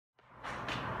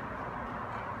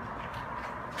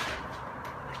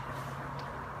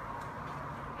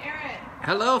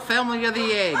Hello, family of the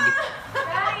egg.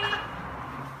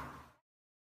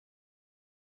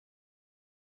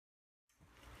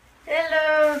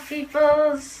 Hello,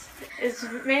 peoples. It's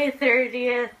May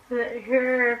 30th,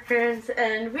 here are friends,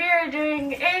 and we are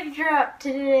doing egg drop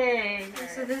today.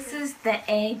 So this is the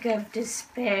egg of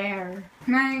despair.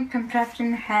 My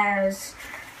contraption has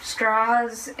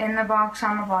straws in the box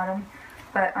on the bottom,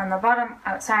 but on the bottom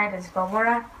outside is bubble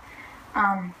wrap.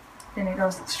 Then it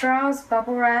goes straws,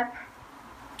 bubble wrap,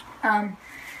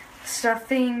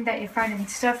 stuffing that you find in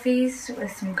stuffies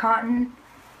with some cotton,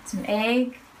 some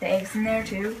egg. The egg's in there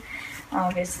too,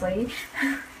 obviously.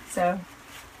 So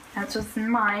that's what's in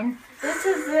mine. This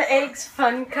is the Eggs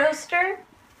Fun Coaster.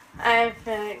 I've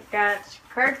got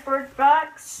cardboard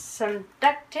box, some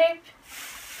duct tape,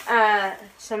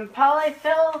 some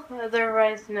polyfill,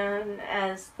 otherwise known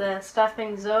as the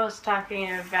stuffing Zoe was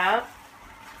talking about.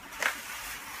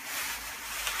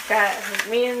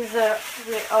 Me and Zoe,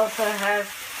 we also have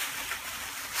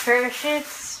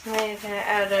parachutes made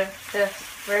out of just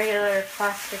regular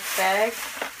plastic bag.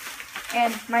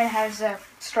 And mine has a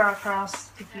straw across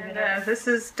to keep it in. This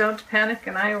is Don't Panic,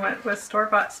 and I went with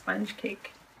store-bought sponge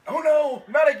cake. Oh no,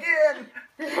 not again!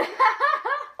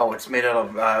 Oh, it's made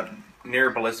out of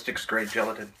near ballistics grade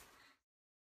gelatin.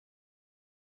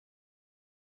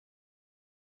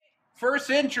 First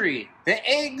entry, the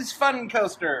Eggs Fun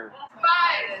Coaster. 5,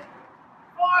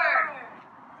 4,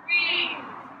 3,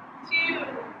 2, 1.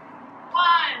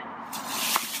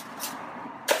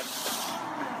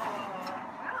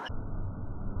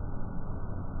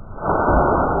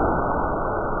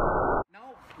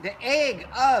 No, the Egg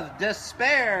of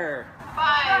Despair.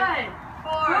 5,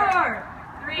 4,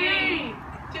 3,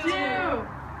 2,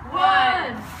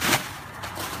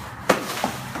 1.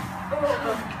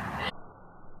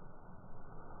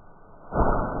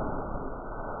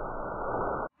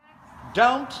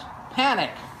 Don't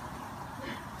panic.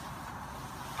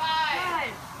 5,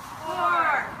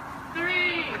 4,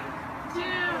 3, 2, 1.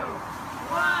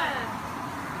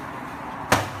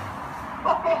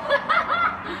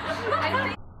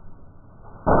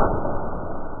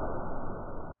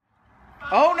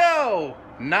 Oh no,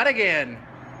 not again.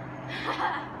 5,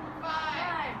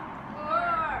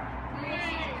 4, 3,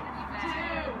 2,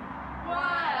 1.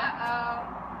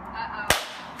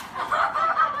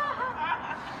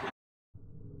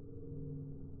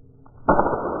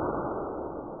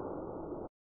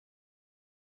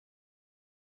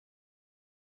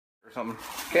 Or something.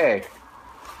 Okay.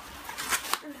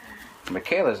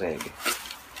 Michaela's egg.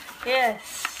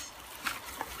 Yes.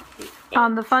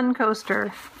 On the fun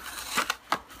coaster.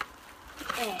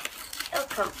 Oh,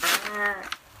 come on.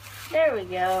 There we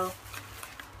go.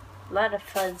 A lot of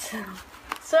fuzz.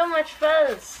 So much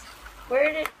fuzz.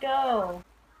 Where'd it go?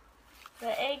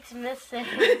 The egg's missing.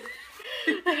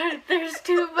 There's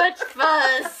too much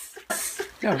fuzz.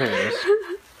 Oh, there it is.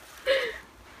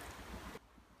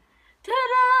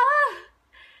 Ta-da!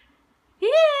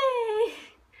 Yay!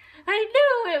 I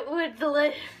knew it would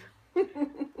live.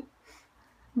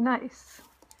 Nice.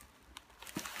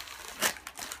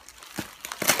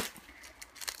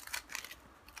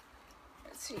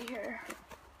 Let's see here.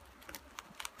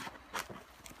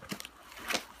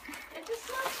 It does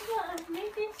not smell,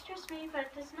 maybe it's just me, but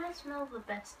it does not smell the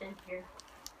best in here.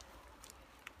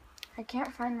 I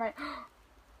can't find my...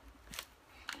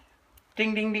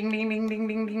 Ding ding ding ding ding ding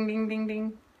ding ding ding ding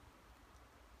ding.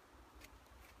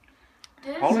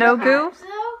 Hold No up. goo?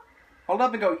 Hold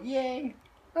up and go, yay!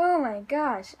 Oh my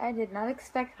gosh, I did not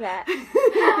expect that.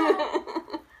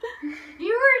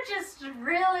 You were just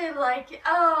really like,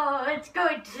 oh, it's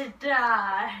going to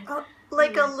die. Oh,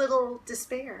 like a little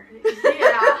despair.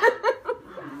 Yeah.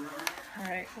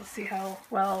 Alright, we'll see how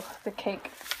well the cake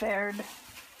fared.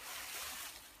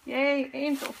 Yay,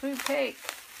 angel food cake.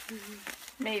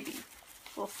 Maybe.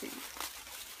 We'll see.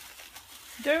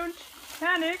 Don't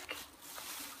panic.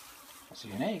 I see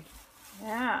an egg.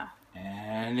 Yeah,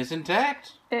 And it's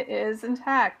intact. it is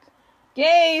intact.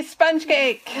 Yay, sponge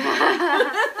cake!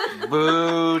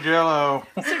 Boo, Jello.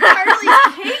 So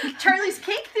Charlie's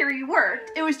cake theory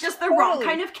worked. It was just the wrong Totally.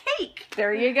 kind of cake.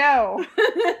 There you go.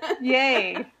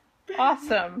 Yay.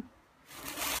 Awesome.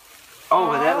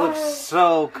 Oh, that looks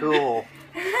so cool.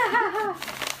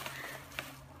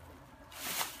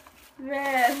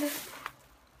 Man.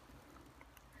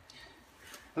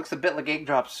 Looks a bit like egg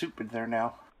drop soup in there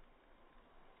now.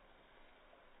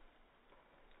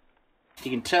 You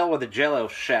can tell where the Jello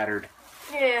shattered.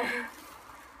 Yeah.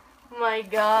 My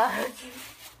God.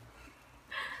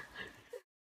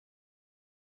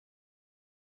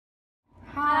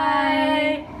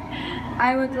 Hi.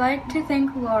 I would like to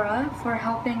thank Laura for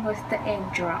helping with the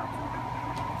egg drop.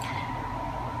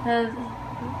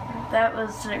 That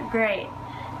was great.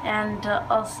 And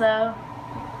also,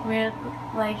 we'd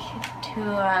like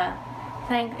to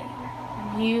thank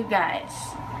you guys.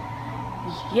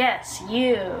 Yes,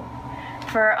 you.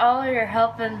 For all your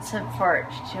help and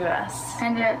support to us.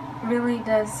 And it really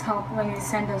does help when you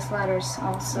send us letters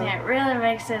also. Yeah, it really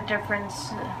makes a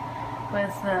difference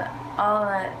with all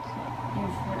that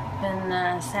you've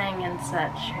been saying and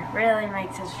such. It really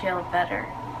makes us feel better.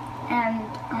 And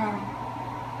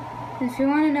if you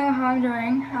want to know how I'm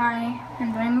doing, I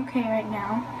am doing okay right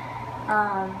now.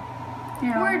 You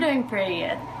know, We're doing pretty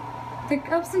good.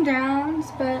 the ups and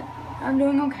downs, but I'm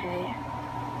doing okay.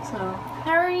 So,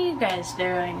 How are you guys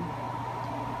doing?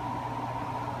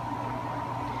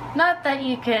 Not that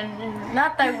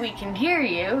we can hear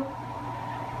you,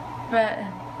 but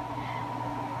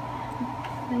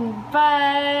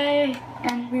bye.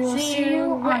 and we will See see you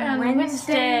you on on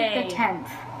Wednesday Wednesday. the 10th.